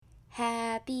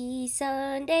Happy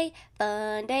Sunday,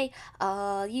 fun day,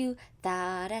 all you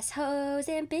thought-ass hoes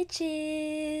and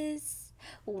bitches.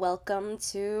 Welcome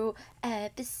to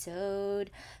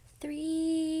episode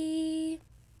 3.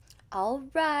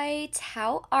 Alright,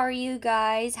 how are you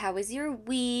guys? How was your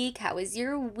week? How was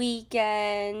your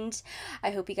weekend? I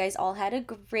hope you guys all had a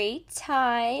great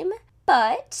time.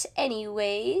 But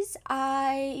anyways,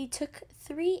 I took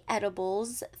 3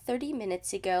 edibles 30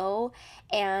 minutes ago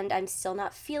and I'm still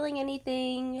not feeling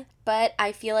anything. But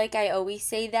I feel like I always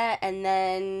say that and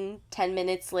then 10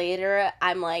 minutes later,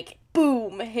 I'm like,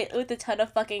 boom, hit with a ton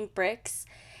of fucking bricks.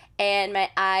 And my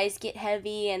eyes get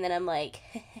heavy and then I'm like,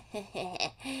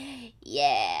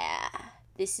 yeah,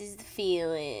 this is the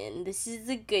feeling. This is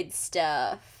the good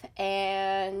stuff.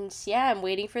 And yeah, I'm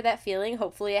waiting for that feeling.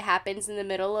 Hopefully it happens in the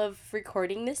middle of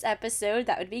recording this episode.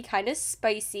 That would be kind of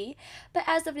spicy. But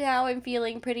as of now, I'm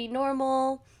feeling pretty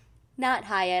normal, not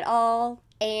high at all.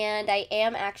 And I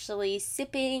am actually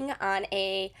sipping on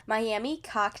a Miami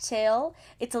cocktail.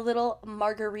 It's a little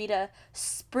margarita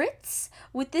spritz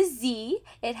with a Z.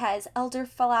 It has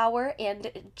elderflower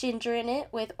and ginger in it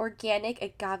with organic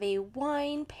agave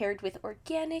wine paired with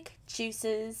organic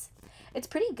juices. It's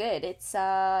pretty good. It's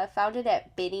founded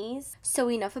at Binny's. So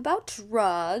enough about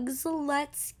drugs.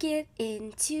 Let's get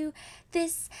into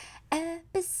this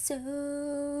episode.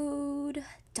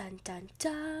 Dun dun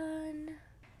dun.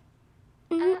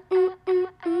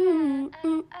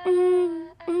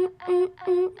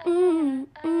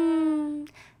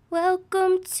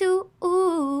 Welcome to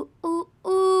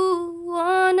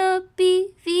Wanna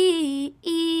Be VE.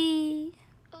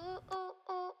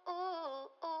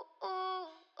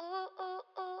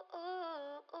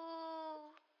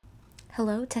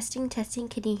 Hello, testing.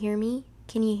 Can you hear me?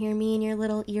 Can you hear me in your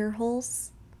little ear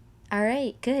holes? All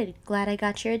right, good. Glad I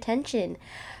got your attention.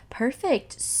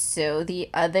 Perfect. So the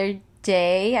other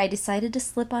day, I decided to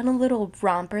slip on a little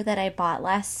romper that I bought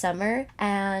last summer.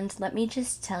 And let me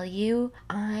just tell you,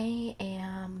 I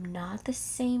am not the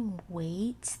same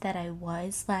weight that I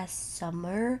was last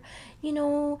summer. You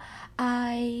know,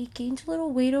 I gained a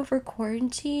little weight over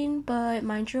quarantine, but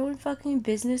mind your own fucking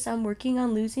business. I'm working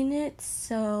on losing it.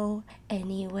 So,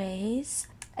 anyways,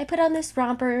 I put on this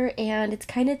romper and it's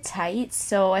kind of tight,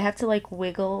 so I have to like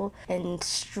wiggle and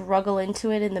struggle into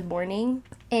it in the morning.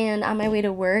 And on my way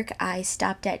to work, I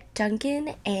stopped at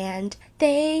Dunkin' and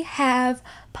they have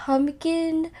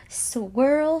pumpkin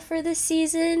swirl for the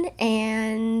season,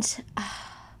 and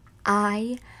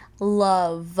I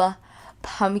love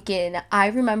pumpkin. I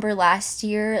remember last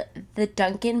year the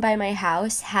Dunkin' by my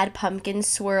house had pumpkin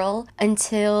swirl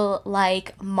until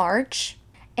like March.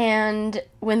 And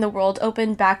when the world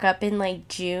opened back up in like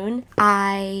June,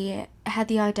 I had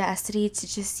the audacity to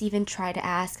just even try to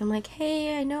ask. I'm like,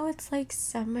 hey, I know it's like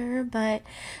summer, but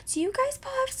do you guys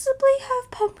possibly have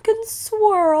pumpkin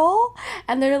swirl?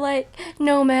 And they're like,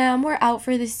 no, ma'am, we're out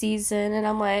for the season. And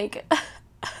I'm like,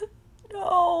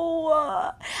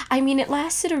 no. I mean, it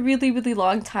lasted a really, really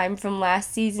long time from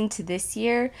last season to this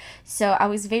year. So I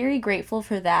was very grateful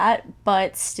for that,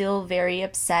 but still very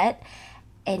upset.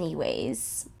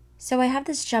 Anyways, so I have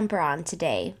this jumper on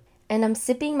today, and I'm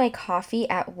sipping my coffee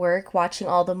at work, watching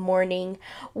all the morning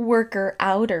worker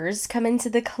outers come into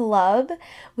the club,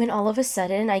 when all of a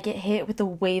sudden I get hit with a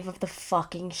wave of the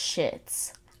fucking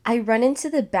shits. I run into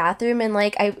the bathroom and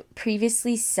like I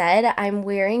previously said, I'm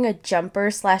wearing a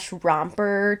jumper slash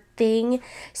romper thing.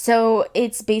 So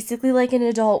it's basically like an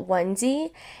adult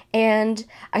onesie, and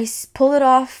I pull it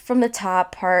off from the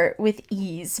top part with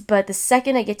ease. But the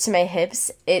second I get to my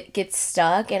hips, it gets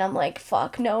stuck and I'm like,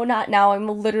 fuck, no, not now. I'm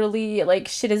literally like,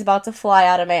 shit is about to fly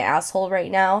out of my asshole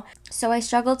right now. So I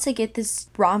struggled to get this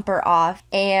romper off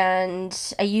and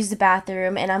I use the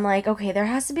bathroom and I'm like, okay, there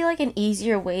has to be like an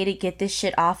easier way to get this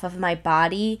shit off of my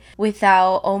body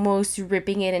without almost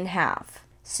ripping it in half.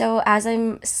 So as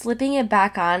I'm slipping it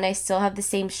back on, I still have the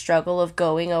same struggle of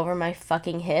going over my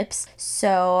fucking hips.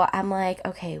 So I'm like,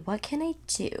 okay, what can I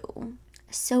do?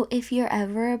 So if you're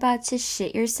ever about to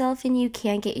shit yourself and you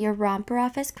can't get your romper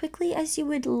off as quickly as you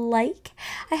would like,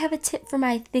 I have a tip for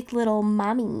my thick little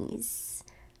mommies.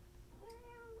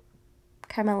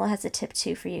 Carmelo has a tip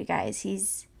too for you guys.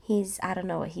 He's I don't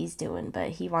know what he's doing,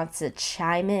 but he wants to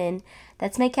chime in.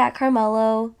 That's my cat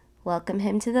Carmelo. Welcome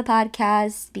him to the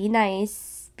podcast. Be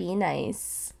nice. Be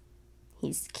nice.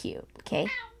 He's cute, okay?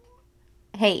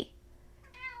 Hey.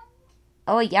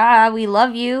 Oh yeah, we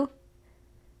love you.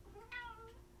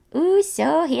 Ooh,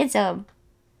 so handsome.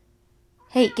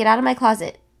 Hey, get out of my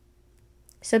closet.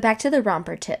 So back to the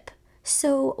romper tip.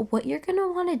 So, what you're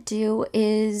gonna wanna do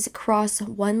is cross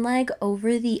one leg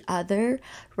over the other,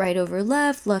 right over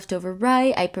left, left over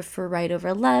right. I prefer right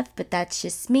over left, but that's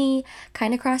just me.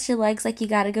 Kind of cross your legs like you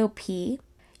gotta go pee.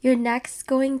 You're next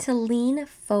going to lean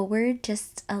forward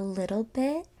just a little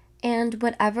bit. And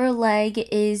whatever leg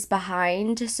is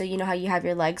behind, so you know how you have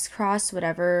your legs crossed,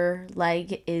 whatever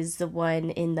leg is the one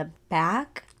in the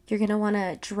back, you're gonna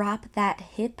wanna drop that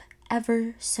hip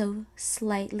ever so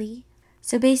slightly.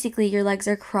 So basically, your legs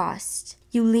are crossed,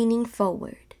 you leaning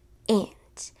forward, and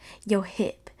your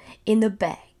hip in the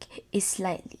back is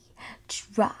slightly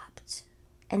dropped.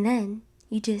 And then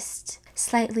you just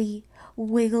slightly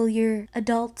wiggle your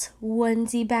adult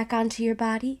onesie back onto your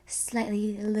body.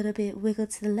 Slightly, a little bit wiggle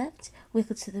to the left,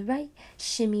 wiggle to the right,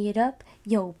 shimmy it up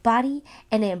your body,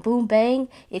 and then boom bang.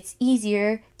 It's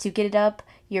easier to get it up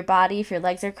your body if your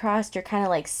legs are crossed. You're kind of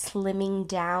like slimming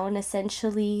down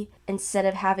essentially instead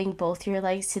of having both your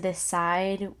legs to the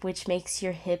side, which makes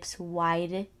your hips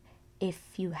wide. If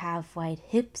you have wide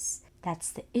hips,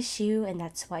 that's the issue, and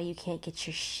that's why you can't get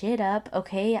your shit up.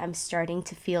 Okay, I'm starting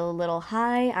to feel a little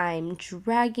high. I'm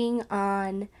dragging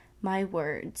on my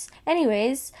words.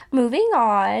 Anyways, moving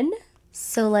on.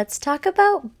 So let's talk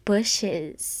about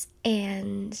bushes.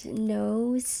 And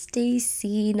no,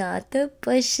 Stacy, not the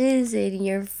bushes in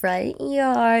your front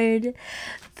yard.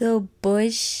 The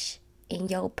bush in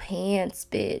your pants,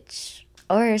 bitch.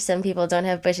 Or some people don't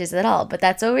have bushes at all, but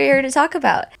that's what we're here to talk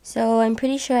about. So I'm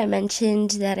pretty sure I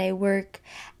mentioned that I work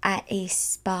at a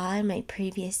spa in my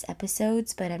previous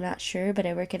episodes, but I'm not sure. But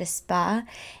I work at a spa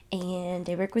and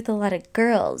I work with a lot of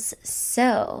girls.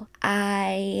 So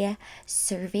I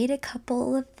surveyed a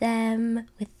couple of them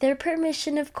with their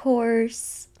permission, of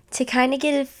course, to kind of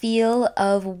get a feel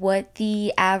of what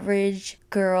the average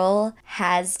girl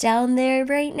has down there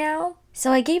right now.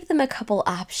 So I gave them a couple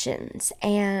options,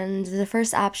 and the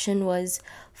first option was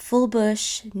full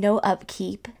bush, no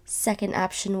upkeep. Second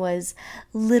option was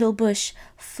little bush,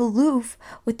 floof,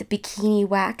 with the bikini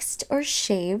waxed or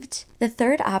shaved. The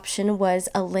third option was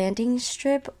a landing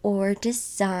strip or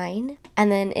design,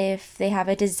 and then if they have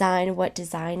a design, what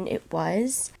design it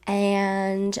was.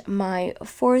 And my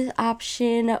fourth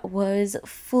option was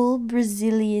full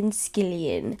Brazilian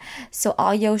skillion. So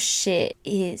all your shit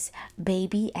is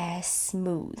baby ass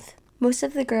smooth. Most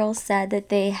of the girls said that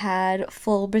they had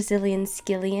full Brazilian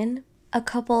skillion. A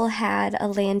couple had a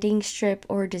landing strip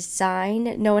or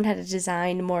design. No one had a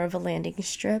design, more of a landing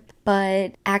strip.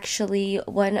 But actually,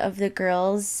 one of the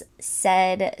girls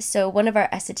said, so one of our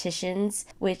estheticians,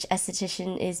 which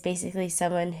esthetician is basically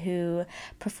someone who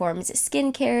performs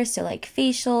skincare, so like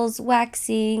facials,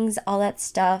 waxings, all that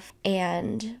stuff.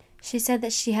 And she said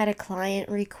that she had a client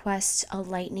request a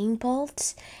lightning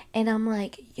bolt. And I'm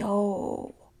like,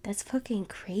 yo, that's fucking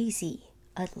crazy.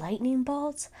 A lightning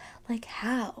bolt? Like,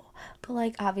 how? But,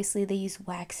 like, obviously they use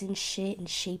wax and shit and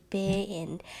shape it,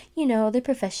 and, you know, they're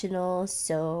professionals,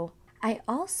 so. I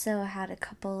also had a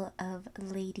couple of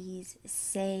ladies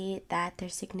say that their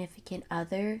significant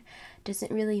other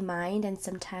doesn't really mind and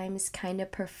sometimes kind of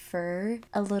prefer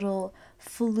a little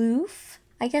floof.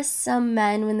 I guess some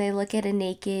men, when they look at a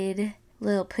naked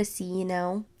little pussy, you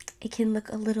know, it can look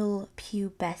a little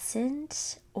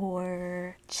pubescent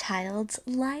or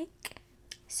childlike.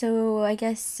 So I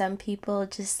guess some people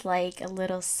just like a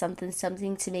little something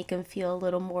something to make them feel a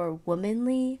little more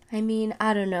womanly. I mean,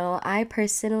 I don't know. I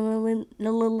personally,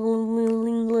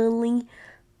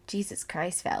 Jesus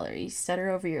Christ, Valerie, stutter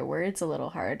over your words a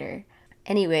little harder.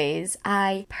 Anyways,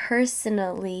 I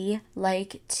personally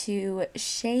like to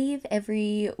shave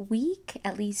every week,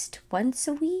 at least once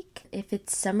a week. If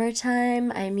it's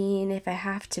summertime, I mean, if I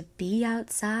have to be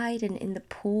outside and in the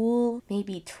pool,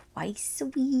 maybe twice a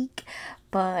week,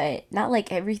 but not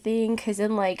like everything, because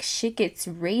then like shit gets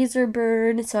razor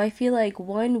burn. So I feel like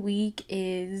 1 week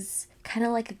is kind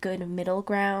of like a good middle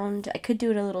ground. I could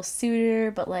do it a little sooner,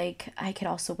 but like I could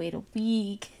also wait a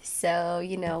week. So,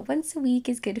 you know, once a week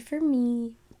is good for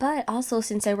me. But also,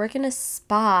 since I work in a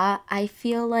spa, I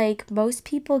feel like most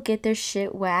people get their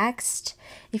shit waxed.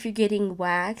 If you're getting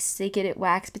waxed, they get it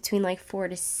waxed between like 4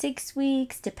 to 6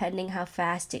 weeks, depending how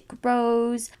fast it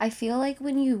grows. I feel like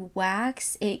when you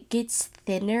wax, it gets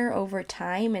thinner over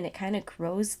time and it kind of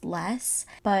grows less.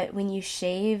 But when you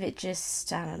shave, it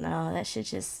just, I don't know, that shit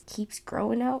just keeps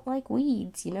growing out like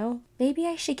weeds, you know? Maybe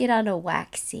I should get on a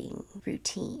waxing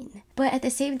routine. But at the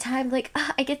same time, like,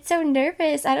 I get so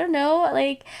nervous. I don't know,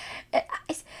 like,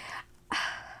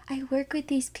 I work with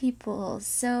these people,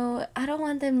 so I don't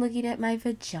want them looking at my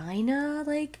vagina.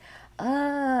 Like,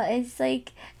 it's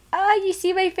like, you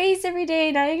see my face every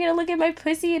day. Now you're gonna look at my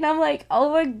pussy, and I'm like,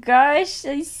 oh my gosh,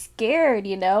 I'm scared,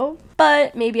 you know?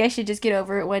 But maybe I should just get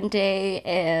over it one day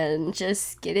and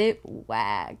just get it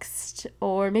waxed.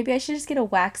 Or maybe I should just get a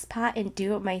wax pot and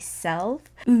do it myself.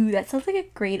 Ooh, that sounds like a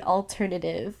great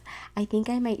alternative. I think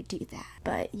I might do that.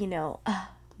 But,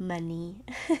 money.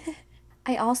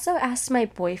 I also asked my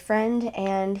boyfriend,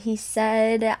 and he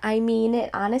said, I mean, it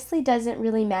honestly doesn't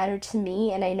really matter to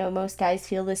me, and I know most guys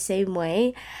feel the same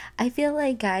way. I feel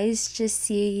like guys just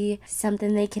see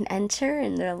something they can enter,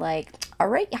 and they're like, all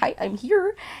right, hi, I'm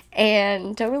here,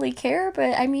 and don't really care.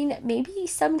 But I mean, maybe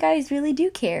some guys really do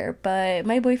care, but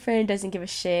my boyfriend doesn't give a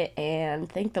shit,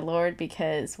 and thank the Lord,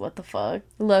 because what the fuck?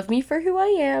 Love me for who I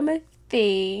am.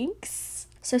 Thanks.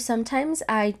 So sometimes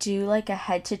I do like a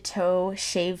head to toe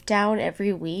shave down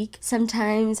every week.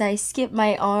 Sometimes I skip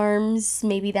my arms.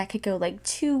 Maybe that could go like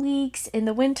 2 weeks. In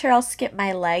the winter, I'll skip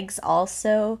my legs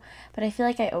also. But I feel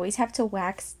like I always have to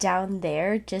wax down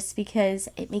there just because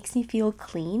it makes me feel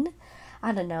clean.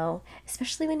 I don't know.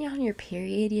 Especially when you're on your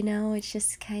period, it's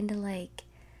just kind of like,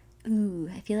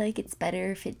 ooh, I feel like it's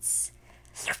better if it's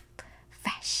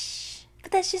fresh.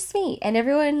 But that's just me, and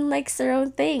everyone likes their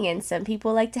own thing, and some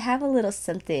people like to have a little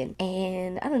something,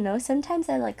 and I don't know, sometimes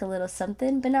I like a little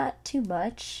something, but not too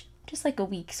much, just like a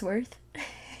week's worth.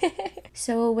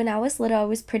 So when I was little, I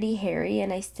was pretty hairy,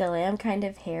 and I still am kind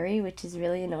of hairy, which is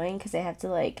really annoying because I have to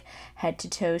like head to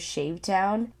toe shave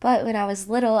down. But when I was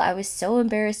little, I was so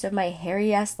embarrassed of my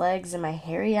hairy ass legs and my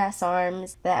hairy ass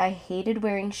arms that I hated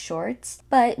wearing shorts.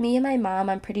 But me and my mom,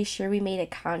 I'm pretty sure we made a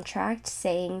contract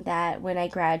saying that when I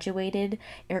graduated,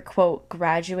 air quote,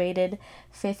 graduated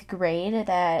 5th grade,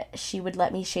 that she would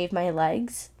let me shave my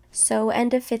legs. So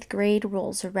end of 5th grade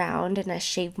rolls around, and I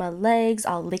shave my legs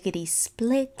all lickety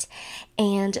split,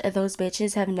 and those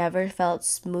bitches have never felt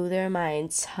smoother in my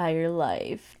entire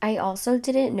life. I also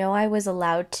didn't know I was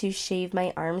allowed to shave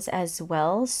my arms as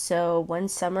well, so one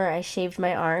summer I shaved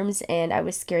my arms, and I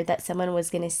was scared that someone was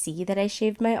gonna see that I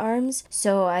shaved my arms,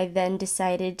 so I then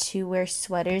decided to wear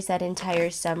sweaters that entire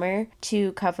summer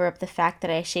to cover up the fact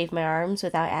that I shaved my arms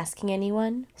without asking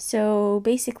anyone. So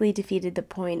basically defeated the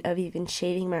point of even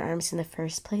shaving my arms in the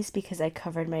first place because I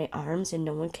covered my arms and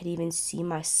no one could even see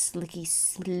my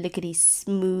slickety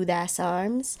smooth ass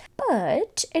arms.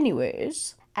 But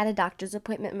anyways, at a doctor's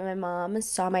appointment, my mom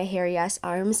saw my hairy ass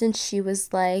arms, and she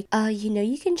was like,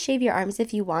 you can shave your arms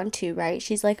if you want to, right?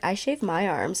 She's like, I shave my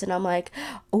arms. And I'm like,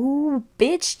 ooh,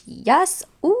 bitch, yes.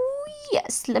 Ooh,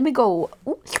 yes, let me go.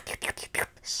 Ooh.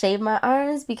 Shave my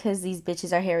arms because these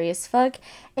bitches are hairy as fuck,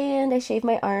 and I shave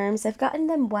my arms. I've gotten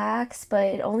them waxed, but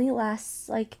it only lasts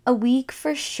like a week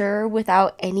for sure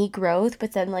without any growth.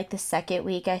 But then like the second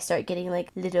week I start getting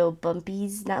like little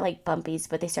bumpies, not like bumpies,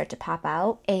 but they start to pop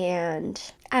out, and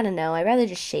I don't know, I'd rather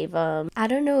just shave them. I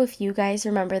don't know if you guys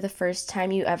remember the first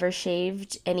time you ever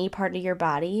shaved any part of your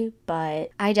body, but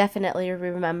I definitely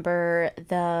remember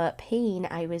the pain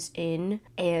I was in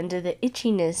and the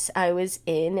itchiness I was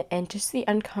in and just the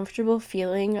uncomfortable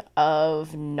feeling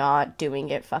of not doing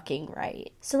it fucking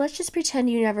right. So let's just pretend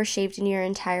you never shaved in your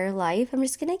entire life. I'm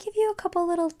just gonna give you a couple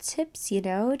little tips,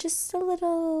 just a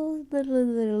little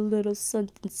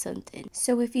something.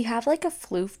 So if you have like a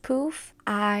floof poof,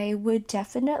 I would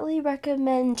definitely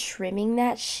recommend trimming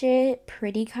that shit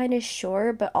pretty kind of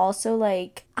short, but also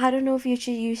like, I don't know if you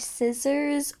should use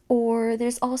scissors, or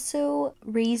there's also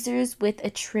razors with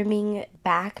a trimming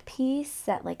back piece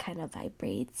that like kind of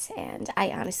vibrates, and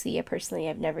I honestly, personally,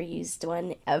 I've never used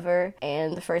one ever,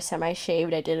 and the first time I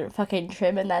shaved, I didn't fucking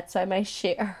trim, and that's why my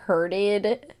shit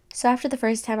hurted. So after the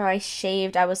first time I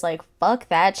shaved, I was like, fuck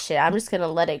that shit, I'm just gonna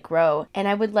let it grow. And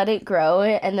I would let it grow,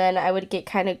 and then I would get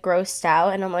kind of grossed out,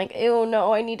 and I'm like, ew,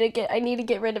 no, I need to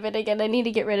get rid of it again,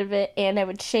 and I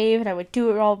would shave, and I would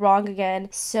do it all wrong again.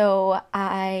 So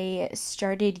I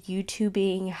started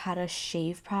YouTubing how to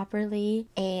shave properly,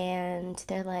 and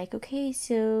they're like, okay,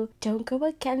 so don't go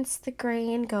against the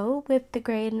grain, go with the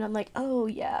grain, and I'm like, oh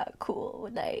yeah, cool,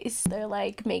 nice. They're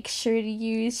like, make sure to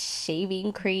use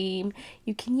shaving cream,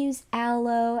 you can use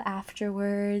aloe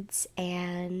afterwards,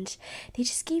 and they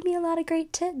just gave me a lot of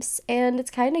great tips. And it's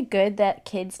kind of good that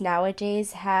kids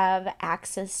nowadays have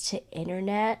access to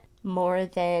internet more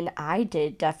than I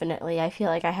did, definitely. I feel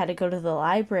like I had to go to the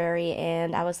library,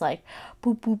 and I was like,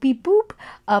 boop, boop, beep, boop,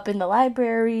 up in the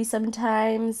library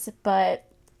sometimes, but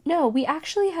no, we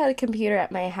actually had a computer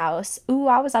at my house. Ooh,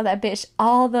 I was on that bitch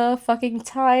all the fucking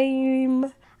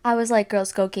time. I was like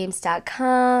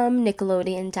girlsgogames.com,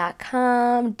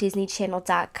 nickelodeon.com,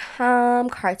 disneychannel.com,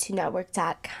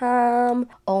 cartoonnetwork.com.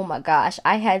 Oh my gosh,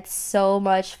 I had so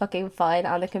much fucking fun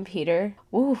on the computer.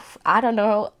 Oof, I don't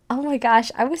know. Oh my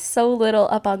gosh, I was so little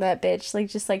up on that bitch, like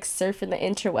just like surfing the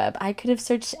interweb. I could have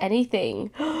searched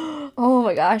anything. Oh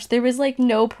my gosh, there was like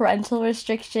no parental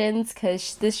restrictions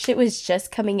because this shit was just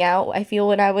coming out, I feel,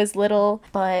 when I was little.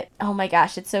 But oh my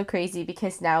gosh, it's so crazy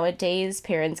because nowadays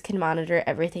parents can monitor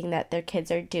everything that their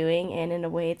kids are doing, and in a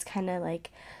way, it's kind of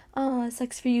like, oh, it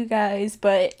sucks for you guys,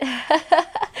 but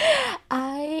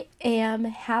I am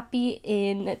happy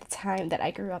in the time that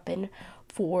I grew up in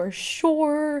for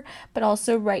sure, but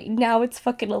also right now it's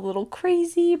fucking a little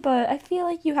crazy, but I feel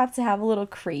like you have to have a little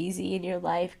crazy in your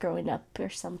life growing up or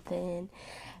something.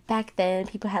 Back then,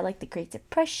 people had like the Great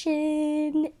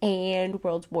Depression and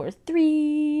World War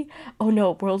III. Oh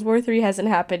no, World War III hasn't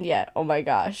happened yet. Oh my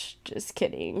gosh, just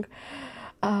kidding.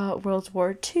 World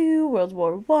War II, World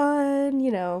War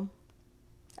I,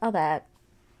 all that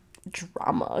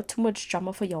drama. Too much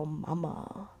drama for your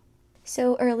mama.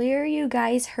 So earlier you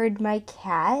guys heard my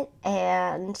cat,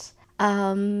 and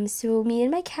so me and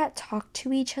my cat talk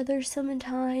to each other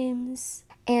sometimes.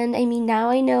 And I mean, now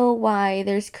I know why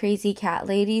there's crazy cat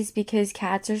ladies, because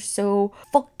cats are so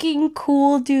fucking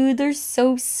cool, dude. They're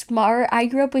so smart. I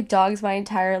grew up with dogs my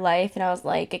entire life, and I was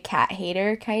like a cat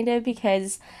hater, kind of,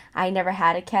 because I never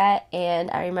had a cat.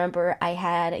 And I remember I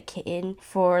had a kitten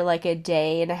for like a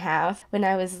day and a half when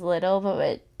I was little,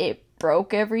 but it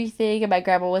broke everything, and my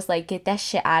grandma was like, get that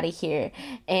shit out of here.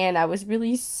 And I was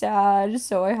really sad,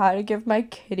 so I had to give my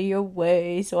kitty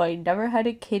away. So I never had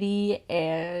a kitty,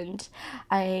 and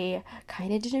I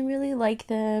kind of didn't really like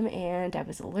them, and I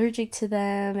was allergic to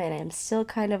them, and I'm still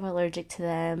kind of allergic to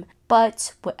them.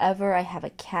 But whatever, I have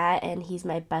a cat, and he's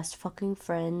my best fucking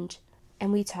friend.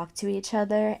 And we talk to each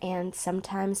other, and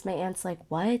sometimes my aunt's like,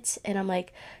 what? And I'm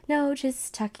like, no,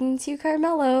 just talking to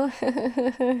Carmelo.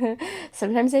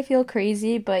 Sometimes I feel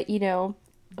crazy, but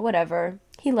whatever.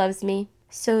 He loves me.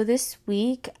 So this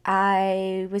week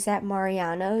I was at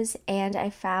Mariano's and I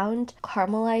found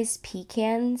caramelized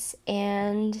pecans,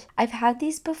 and I've had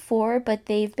these before, but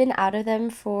they've been out of them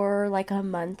for like a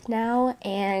month now.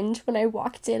 And when I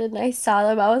walked in and I saw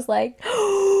them, I was like,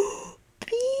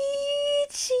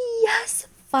 Peach, yes,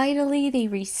 finally they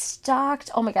restocked.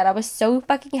 Oh my god, I was so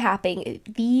fucking happy.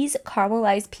 These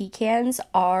caramelized pecans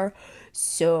are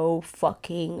so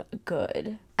fucking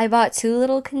good. I bought 2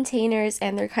 little containers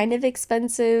and they're kind of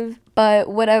expensive, but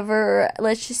whatever.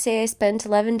 Let's just say I spent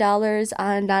 $11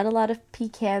 on not a lot of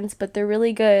pecans, but they're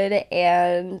really good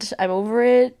and I'm over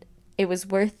it. It was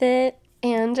worth it.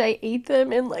 And I ate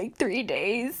them in like 3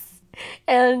 days.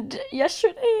 And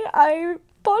yesterday I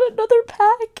bought another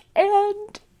pack,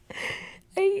 and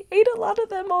I ate a lot of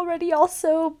them already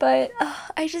also, but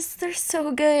they're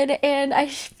so good, and I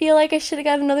feel like I should have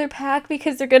got another pack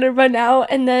because they're gonna run out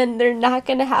and then they're not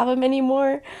gonna have them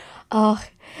anymore. Oh,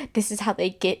 this is how they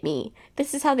get me.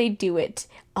 This is how they do it.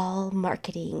 All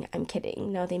marketing. I'm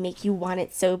kidding. No, they make you want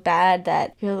it so bad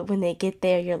that when they get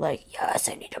there, you're like, yes,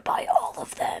 I need to buy all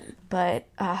of them. But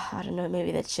I don't know,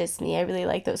 maybe that's just me. I really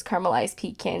like those caramelized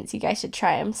pecans. You guys should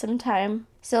try them sometime.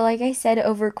 So, like I said,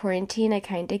 over quarantine, I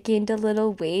kind of gained a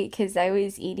little weight because I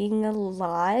was eating a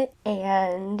lot.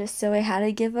 And so I had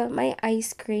to give up my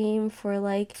ice cream for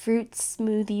like fruit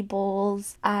smoothie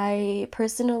bowls. I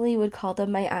personally would call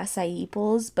them my acai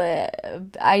bowls, but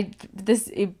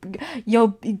yo,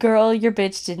 girl, your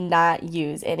bitch did not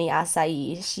use any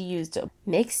acai. She used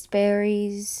mixed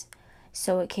berries.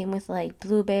 So it came with like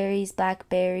blueberries,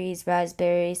 blackberries,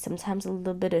 raspberries, sometimes a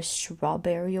little bit of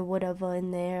strawberry or whatever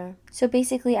in there. So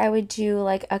basically, I would do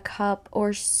like a cup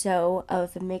or so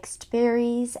of mixed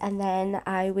berries, and then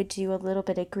I would do a little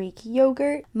bit of Greek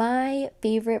yogurt. My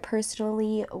favorite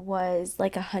personally was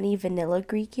like a honey vanilla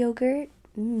Greek yogurt.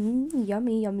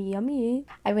 Yummy, yummy, yummy.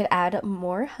 I would add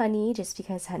more honey just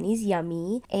because honey's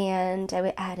yummy, and I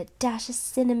would add a dash of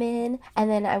cinnamon, and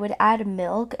then I would add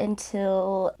milk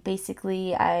until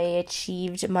basically I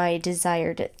achieved my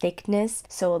desired thickness.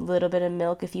 So a little bit of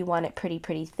milk if you want it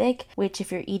pretty thick, which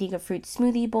if you're eating a fruit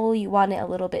smoothie bowl, you want it a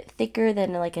little bit thicker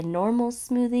than like a normal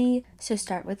smoothie. So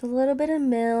start with a little bit of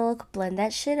milk, blend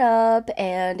that shit up,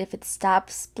 and if it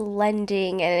stops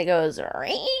blending and it goes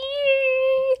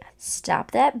stop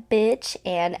that bitch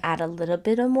and add a little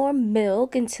bit of more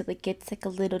milk until it gets like a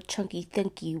little chunky,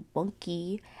 thinky,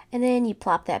 wonky. And then you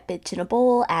plop that bitch in a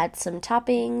bowl, add some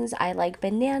toppings. I like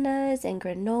bananas and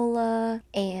granola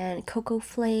and cocoa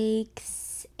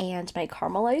flakes and my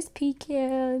caramelized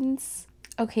pecans.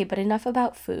 Okay, but enough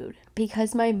about food.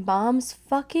 because my mom's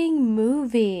fucking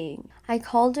moving. I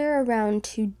called her around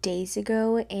 2 days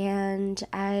ago, and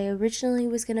I originally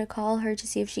was gonna call her to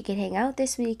see if she could hang out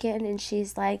this weekend, and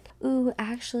she's like, ooh,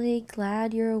 actually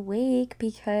glad you're awake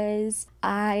because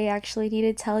I actually need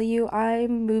to tell you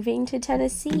I'm moving to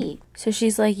Tennessee. So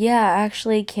she's like, yeah, I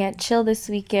actually can't chill this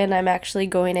weekend. I'm actually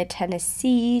going to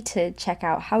Tennessee to check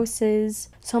out houses.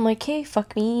 So I'm like, hey,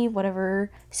 fuck me,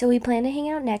 whatever. So we plan to hang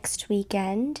out next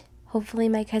weekend. Hopefully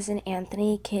my cousin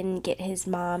Anthony can get his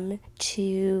mom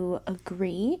to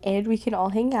agree and we can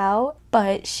all hang out.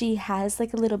 But she has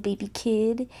like a little baby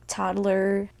kid,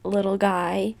 toddler, little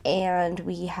guy, and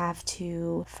we have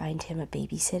to find him a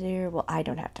babysitter. Well, I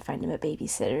don't have to find him a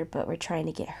babysitter, but we're trying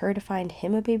to get her to find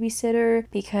him a babysitter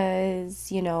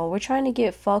because, you know, we're trying to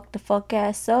get fucked the fuck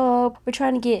ass up. We're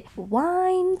trying to get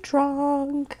wine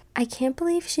drunk. I can't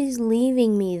believe she's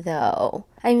leaving me though.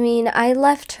 I mean, I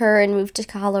left her and moved to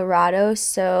Colorado,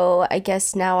 so I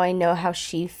guess now I know how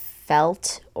she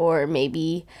felt, or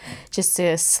maybe just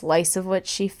a slice of what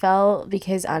she felt,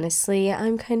 because honestly,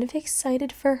 I'm kind of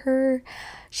excited for her.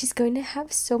 She's going to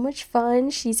have so much fun.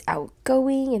 She's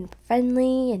outgoing and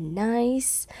friendly and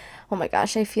nice. Oh my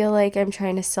gosh, I feel like I'm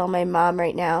trying to sell my mom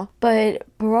right now. But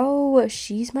bro,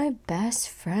 she's my best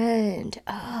friend.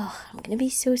 Oh, I'm gonna be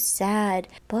so sad,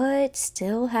 but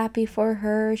still happy for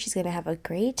her. She's gonna have a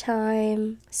great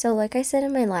time. So like I said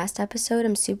in my last episode,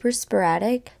 I'm super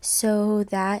sporadic. So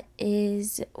that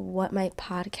is what my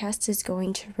podcast is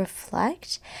going to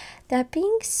reflect. That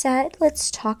being said,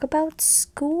 let's talk about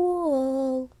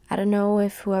school. I don't know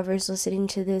if whoever's listening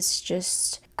to this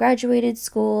just graduated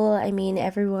school. I mean,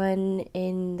 everyone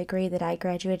in the grade that I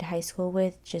graduated high school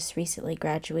with just recently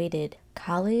graduated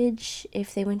college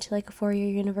if they went to like a 4-year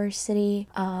university.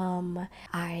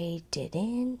 I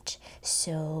didn't,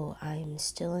 so I'm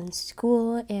still in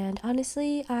school, and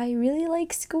honestly, I really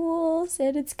like schools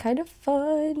and it's kind of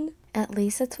fun. At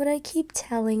least that's what I keep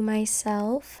telling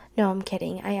myself. No, I'm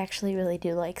kidding. I actually really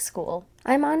do like school.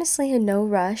 I'm honestly in no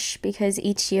rush because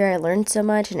each year I learn so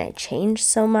much and I change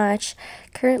so much.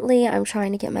 Currently, I'm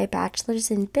trying to get my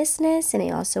bachelor's in business and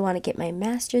I also want to get my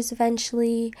master's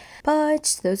eventually.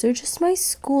 But those are just my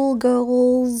school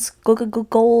goals.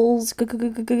 Goals.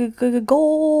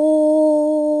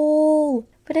 Goal.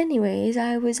 But anyways,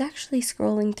 I was actually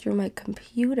scrolling through my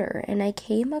computer and I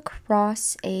came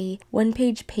across a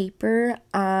one-page paper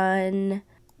on,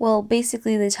 well,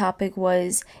 basically the topic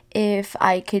was if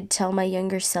I could tell my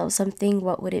younger self something,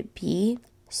 what would it be?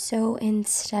 So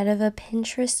instead of a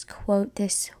Pinterest quote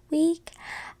this week,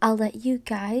 I'll let you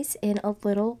guys in a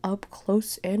little up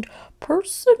close and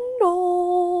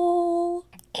personal.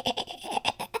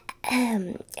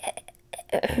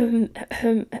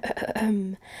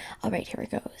 All right, here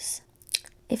it goes.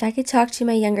 If I could talk to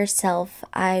my younger self,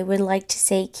 I would like to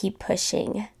say keep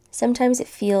pushing. Sometimes it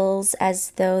feels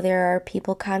as though there are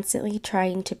people constantly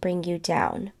trying to bring you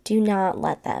down. Do not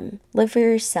let them. Live for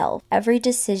yourself. Every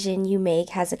decision you make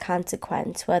has a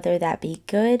consequence, whether that be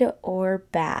good or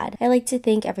bad. I like to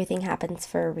think everything happens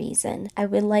for a reason. I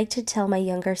would like to tell my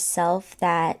younger self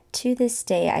that to this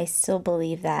day I still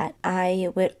believe that. I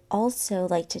would also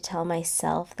like to tell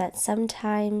myself that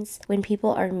sometimes when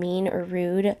people are mean or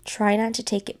rude, try not to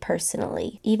take it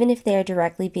personally. Even if they are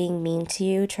directly being mean to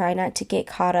you, try not to get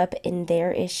caught up in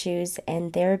their issues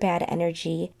and their bad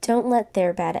energy. Don't let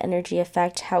their bad energy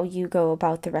affect how you go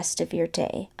about the rest of your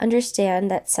day.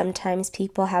 Understand that sometimes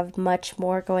people have much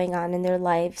more going on in their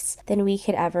lives than we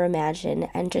could ever imagine,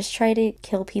 and just try to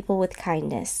kill people with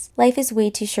kindness. Life is way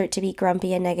too short to be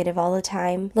grumpy and negative all the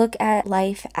time. Look at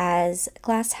life as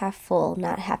glass half full,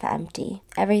 not half empty.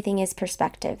 Everything is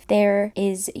perspective. There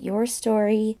is your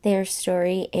story, their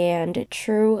story, and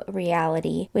true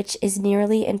reality, which is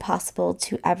nearly impossible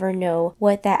to ever know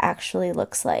what that actually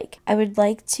looks like. I would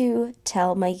like to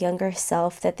tell my younger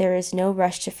self that there is no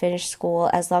rush to finish school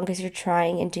as long as you're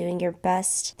trying and doing your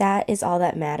best. That is all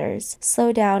that matters.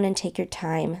 Slow down and take your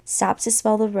time. Stop to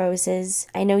smell the roses.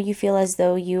 I know you feel as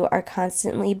though you are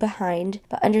constantly behind,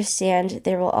 but understand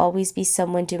there will always be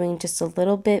someone doing just a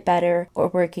little bit better or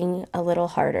working a little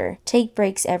harder. Take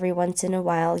breaks every once in a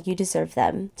while. You deserve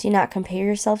them. Do not compare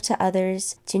yourself to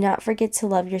others. Do not forget to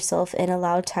love yourself and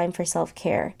allow time for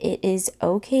self-care. It is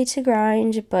okay to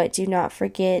grind, but do not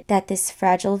forget that this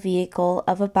fragile vehicle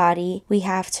of a body we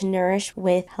have to nourish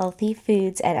with healthy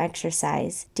foods and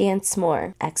exercise. Dance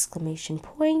more! Exclamation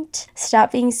point.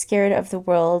 Stop being scared of the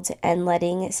world and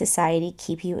letting society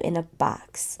keep you in a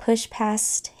box. Push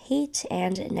past hate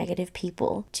and negative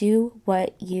people. Do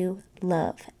what you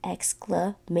love!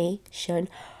 Exclamation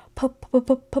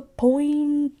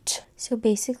point. So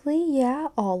basically, yeah,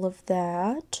 all of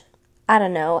that. I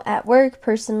don't know, at work,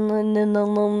 personally,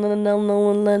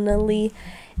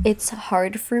 it's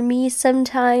hard for me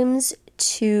sometimes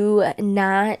to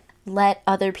not let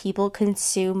other people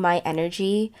consume my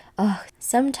energy. Ugh,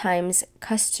 sometimes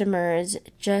customers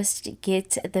just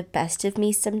get the best of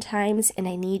me sometimes, and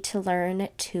I need to learn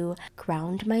to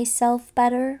ground myself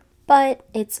better. But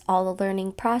it's all a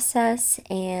learning process,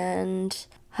 and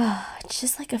it's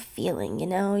just like a feeling, you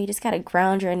know? You just gotta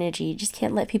ground your energy. You just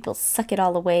can't let people suck it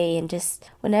all away. And just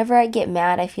whenever I get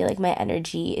mad, I feel like my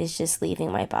energy is just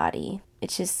leaving my body.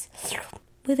 It's just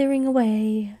withering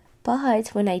away.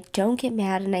 But when I don't get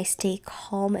mad and I stay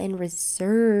calm and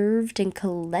reserved and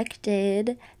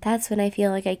collected, that's when I feel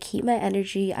like I keep my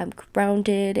energy, I'm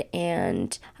grounded,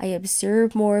 and I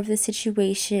observe more of the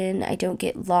situation. I don't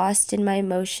get lost in my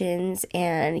emotions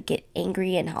and get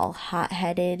angry and all hot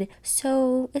headed.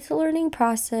 So it's a learning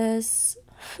process.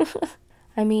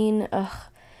 I mean,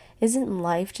 isn't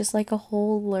life just like a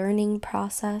whole learning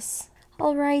process?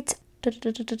 All right.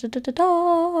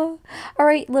 All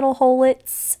right, little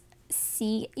holets.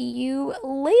 See you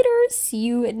later. See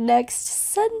you next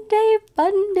Sunday,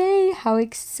 Monday. How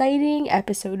exciting.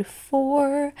 Episode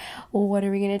 4. What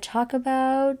are we going to talk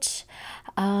about?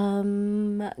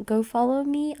 Go follow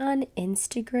me on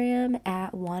Instagram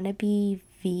at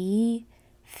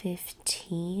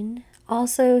wannabev15.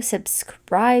 Also,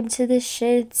 subscribe to this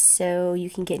shit so you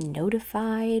can get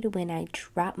notified when I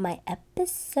drop my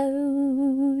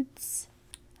episodes.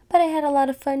 But I had a lot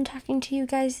of fun talking to you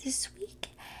guys this week,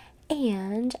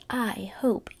 and I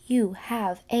hope you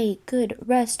have a good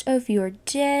rest of your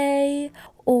day.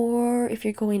 Or if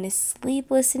you're going to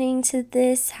sleep listening to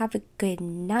this, have a good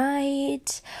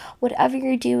night. Whatever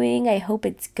you're doing, I hope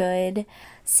it's good.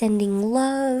 Sending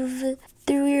love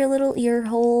through your little ear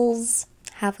holes.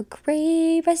 Have a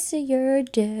great rest of your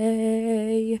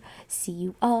day. See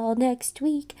you all next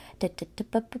week. Da da da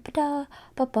ba ba ba da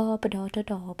ba ba ba da da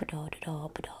da ba da da da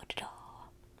ba da da da.